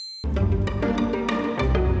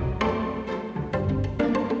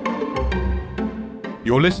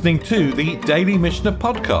You're listening to the Daily Mishnah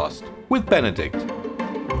Podcast with Benedict.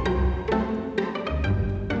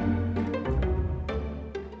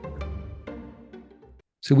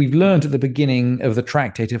 So we've learned at the beginning of the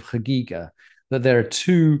tractate of Hagigah that there are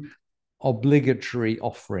two obligatory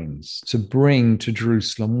offerings to bring to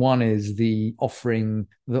Jerusalem. One is the offering,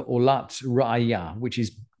 the Olat Ra'ayah, which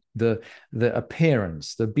is the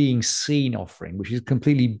appearance, the being seen offering, which is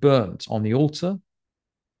completely burnt on the altar.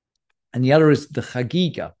 And the other is the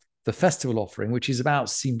Hagigah, the festival offering, which is about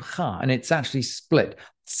Simcha, and it's actually split.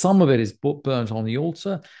 Some of it is burnt on the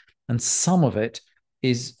altar, and some of it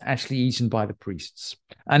is actually eaten by the priests.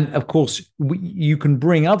 And of course, you can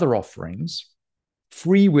bring other offerings,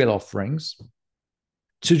 free will offerings,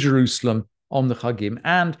 to Jerusalem on the Chagim.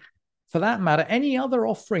 And for that matter, any other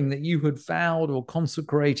offering that you had vowed or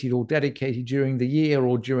consecrated or dedicated during the year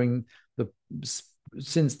or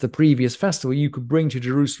since the previous festival, you could bring to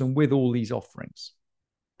Jerusalem with all these offerings.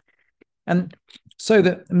 And so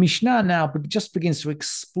the Mishnah now just begins to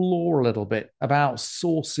explore a little bit about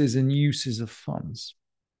sources and uses of funds.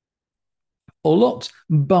 Olot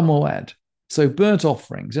bamoed, so burnt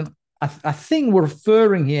offerings. And I think we're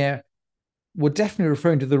definitely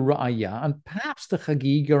referring to the Ra'ayah and perhaps the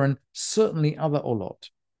Hagigah and certainly other olot.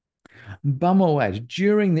 Bamoed,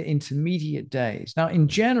 during the intermediate days. Now, in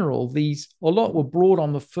general, these olot were brought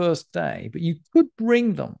on the first day, but you could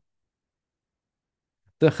bring them.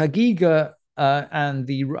 The Hagigah and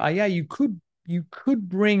the Ra'ayah, you could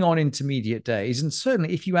bring on intermediate days, and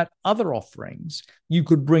certainly if you had other offerings, you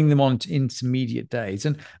could bring them on to intermediate days.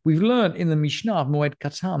 And we've learned in the Mishnah of Moed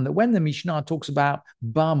Katan that when the Mishnah talks about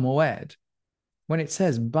Ba Moed, when it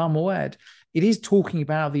says Ba Moed, it is talking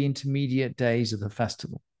about the intermediate days of the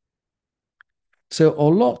festival. So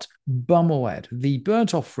Olot Ba Moed, the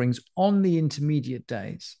burnt offerings on the intermediate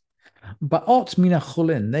days. Ba'ot mina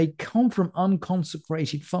cholin, they come from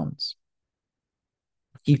unconsecrated funds.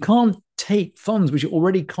 You can't take funds which are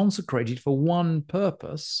already consecrated for one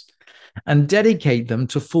purpose and dedicate them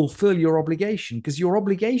to fulfill your obligation, because your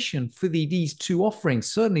obligation for these two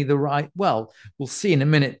offerings, certainly we'll see in a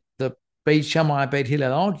minute, the Beit Shammai and Beit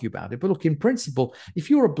Hillel argue about it, but look, in principle,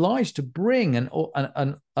 if you're obliged to bring an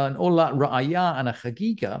Olat Ra'ayah and a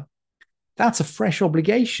Hagigah, that's a fresh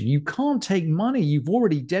obligation. You can't take money you've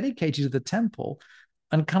already dedicated to the temple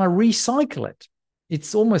and kind of recycle it.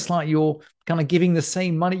 It's almost like you're kind of giving the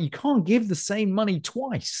same money. You can't give the same money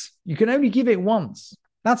twice. You can only give it once.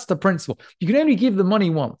 That's the principle. You can only give the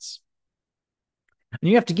money once. And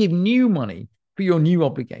you have to give new money for your new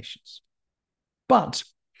obligations. But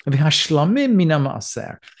shlamim mina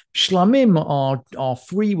ma'aser. Shlamim are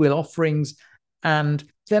free will offerings, and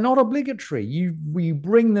they're not obligatory. You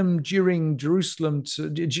bring them during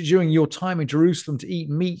your time in Jerusalem to eat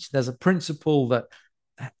meat. There's a principle that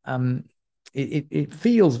it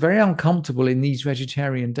feels very uncomfortable in these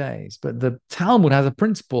vegetarian days, but the Talmud has a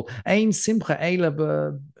principle: Ein simcha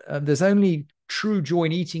ela, there's only true joy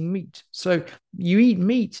in eating meat. So you eat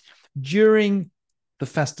meat during the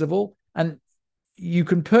festival, and you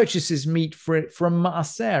can purchase this meat from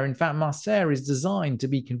maaser. In fact, maaser is designed to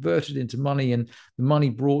be converted into money, and the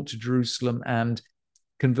money brought to Jerusalem and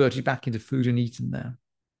converted back into food and eaten there.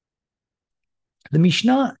 The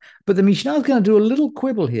Mishnah is going to do a little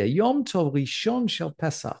quibble here. Yom Tov Rishon Shel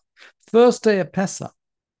Pesach, first day of Pesach.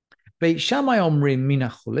 Beit Shammai omrim mina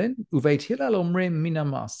chulin, uveit Hillel omrim mina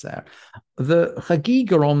maaser. The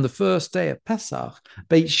Hagigah on the first day of Pesach,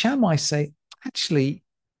 Beit Shammai say, actually,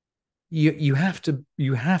 you have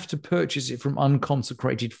to purchase it from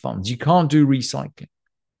unconsecrated funds. You can't do recycling.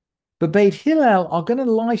 But Beit Hillel are going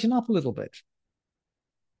to lighten up a little bit.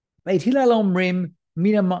 Beit Hillel omrim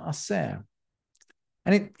mina maaser.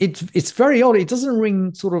 And it's very odd. It doesn't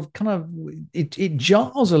ring sort of it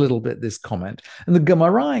jars a little bit, this comment. And the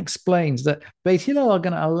Gemara explains that Beit Hillel are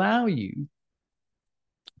going to allow you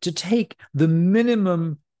to take the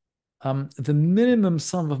minimum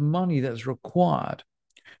sum of money that's required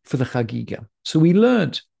for the Hagigah. So we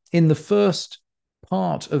learned in the first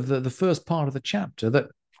part of the chapter that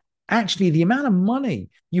actually the amount of money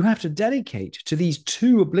you have to dedicate to these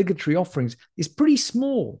two obligatory offerings is pretty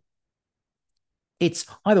small. It's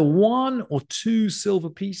either one or two silver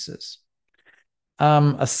pieces.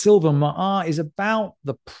 A silver ma'ah is about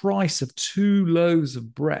the price of 2 loaves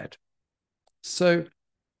of bread. So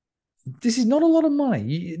this is not a lot of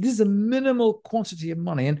money. This is a minimal quantity of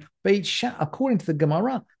money. And according to the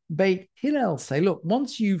Gemara, Beit Hillel say, look,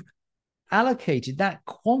 once you've allocated that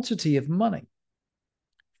quantity of money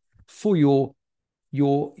for your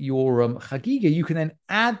Hagigah, you can then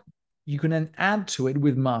add you can then add to it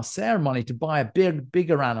with maaser money to buy a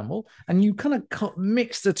bigger animal, and you kind of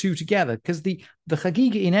mix the two together, because the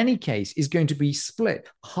Hagigah in any case is going to be split.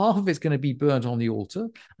 Half of it's going to be burnt on the altar.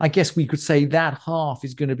 I guess we could say that half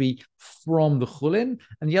is going to be from the chulin,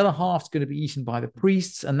 and the other half is going to be eaten by the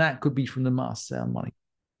priests, and that could be from the maaser money.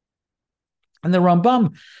 And the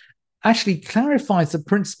Rambam actually clarifies the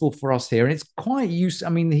principle for us here, and it's quite useful. I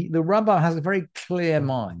mean, the Rambam has a very clear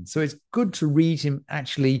mind, so it's good to read him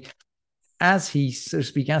actually as he, so to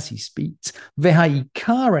speak, as he speaks.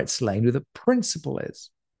 V'ha'ikar etzleinu, the principle is,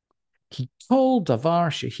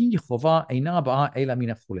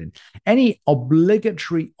 any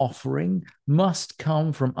obligatory offering must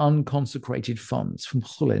come from unconsecrated funds, from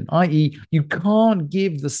chulin, i.e., you can't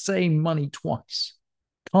give the same money twice.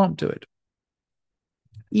 Can't do it.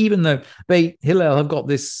 Even though Beit Hillel have got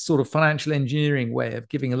this sort of financial engineering way of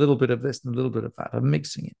giving a little bit of this and a little bit of that, of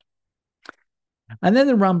mixing it. And then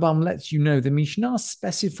the Rambam lets you know the Mishnah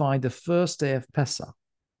specified the first day of Pesach.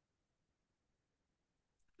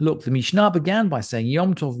 Look, the Mishnah began by saying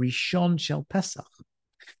Yom Tov Rishon Shel Pesach.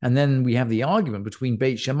 And then we have the argument between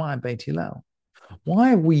Beit Shammai and Beit Hillel.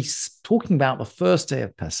 Why are we talking about the first day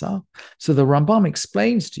of Pesach? So the Rambam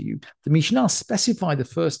explains to you, the Mishnah specified the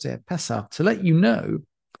first day of Pesach to let you know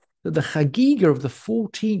that the Hagigah of the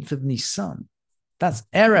 14th of Nisan, that's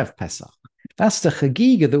Erev Pesach, that's the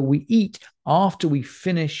Hagigah that we eat after we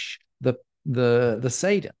finish the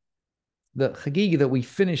Seder, the Hagigah that we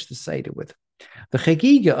finish the Seder with. The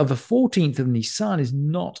Hagigah of the 14th of Nisan is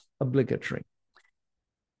not obligatory.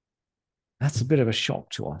 That's a bit of a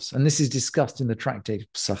shock to us. And this is discussed in the tractate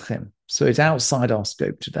Pesachim. So it's outside our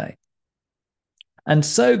scope today. And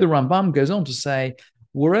so the Rambam goes on to say,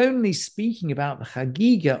 we're only speaking about the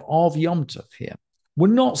Hagigah of Yom Tov here. We're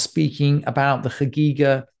not speaking about the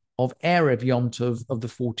Hagigah of Erev Yom Tov of the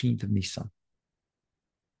 14th of Nisan.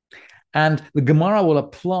 And the Gemara will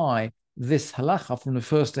apply this halacha from the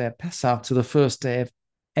first day of Pesach to the first day of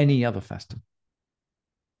any other festival.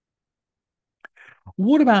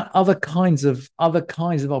 What about other kinds of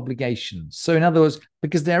obligations? So in other words,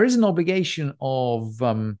 because there is an obligation of,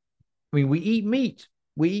 we eat meat.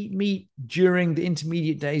 We eat meat during the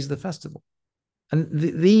intermediate days of the festival. And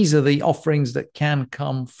these are the offerings that can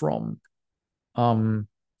come from,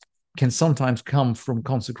 can sometimes come from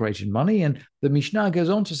consecrated money. And the Mishnah goes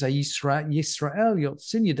on to say, Yisrael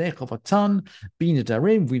yotzin yedei chavatan bin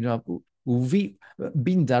darim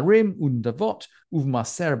bin darim undavot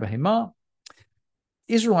uvmaser behema.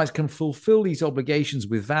 Israelites can fulfill these obligations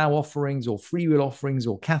with vow offerings or freewill offerings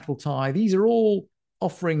or cattle tithe. These are all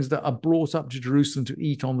offerings that are brought up to Jerusalem to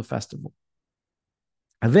eat on the festival.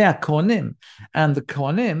 They are kohanim, and the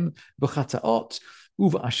kohanim b'chataot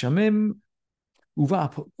uv'ashamim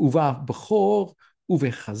uv'bechor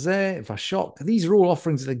uv'chazeh v'shok. These are all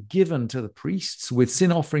offerings that are given to the priests, with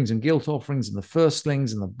sin offerings and guilt offerings and the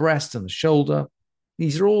firstlings and the breast and the shoulder.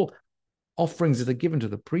 These are all offerings that are given to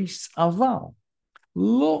the priests. Aval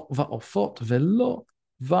lo va'ofot ve'lo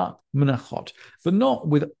va'menachot, but not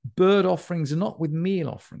with bird offerings and not with meal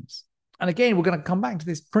offerings. And again, we're going to come back to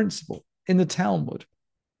this principle in the Talmud.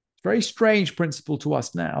 Very strange principle to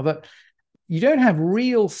us now, that you don't have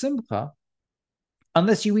real simcha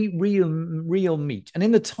unless you eat real meat. And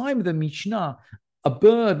in the time of the Mishnah, a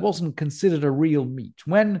bird wasn't considered a real meat.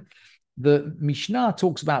 When the Mishnah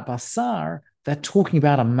talks about basar, they're talking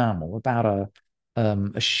about a mammal, about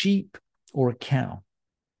a sheep or a cow.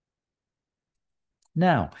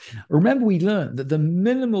 Now, remember we learned that the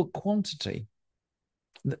minimal quantity,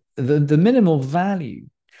 the minimal value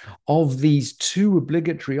of these two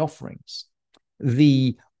obligatory offerings,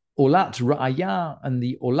 the Olat Ra'aya and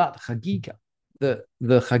the Olat Hagigah, the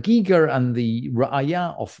Hagigah and the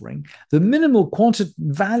Ra'aya offering, the minimal quantity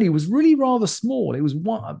value was really rather small. It was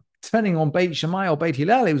one, depending on Beit Shammai or Beit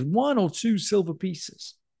Hillel, it was 1 or 2 silver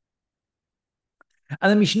pieces. And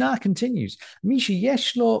the Mishnah continues, someone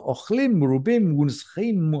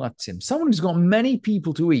who's got many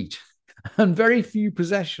people to eat and very few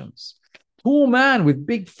possessions, poor man with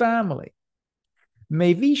big family, so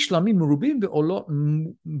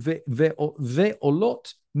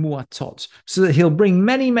that he'll bring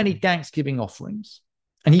many Thanksgiving offerings,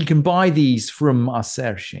 and he can buy these from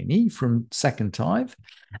Maaser Sheni, from second tithe,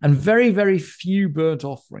 and very few burnt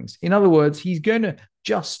offerings. In other words, he's going to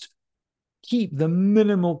just keep the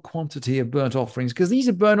minimal quantity of burnt offerings, because these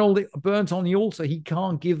are burnt on the altar. He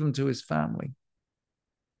can't give them to his family.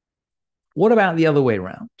 What about the other way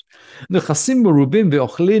around?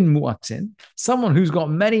 Someone who's got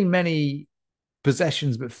many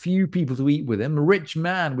possessions but few people to eat with him, a rich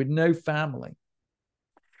man with no family.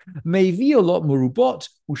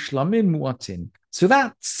 So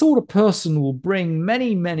that sort of person will bring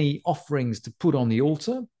many, many offerings to put on the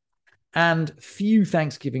altar and few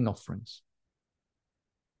thanksgiving offerings.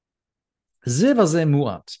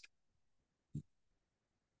 Zivazemuat,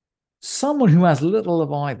 someone who has little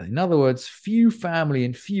of either. In other words, few family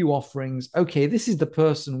and few offerings. Okay, this is the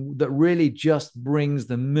person that really just brings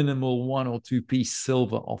the minimal 1 or 2 piece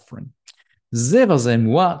silver offering.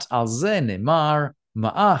 Zivazemuat al ze nemar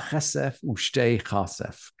ma'a chesef ushtei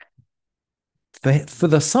chasef. For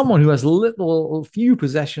the someone who has few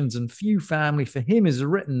possessions and few family, for him is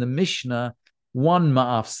written the Mishnah, 1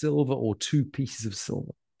 ma'af silver or 2 pieces of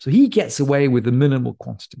silver. So he gets away with the minimal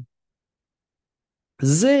quantity.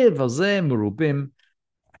 Murubim,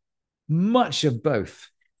 much of both.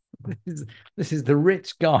 This is the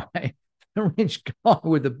rich guy, the rich guy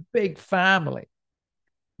with a big family.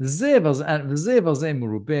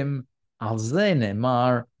 Murubim al ze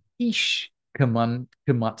nemar ish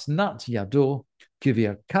kamatnat yado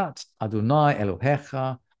kivirkat Adonai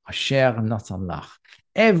Elohecha asher natan lach.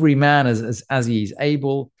 Every man as he is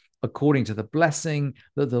able, according to the blessing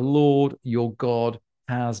that the Lord your God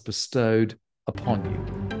has bestowed upon you.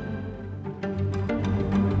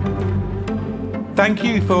 Thank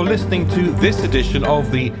you for listening to this edition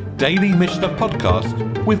of the Daily Mishnah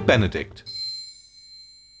Podcast with Benedict.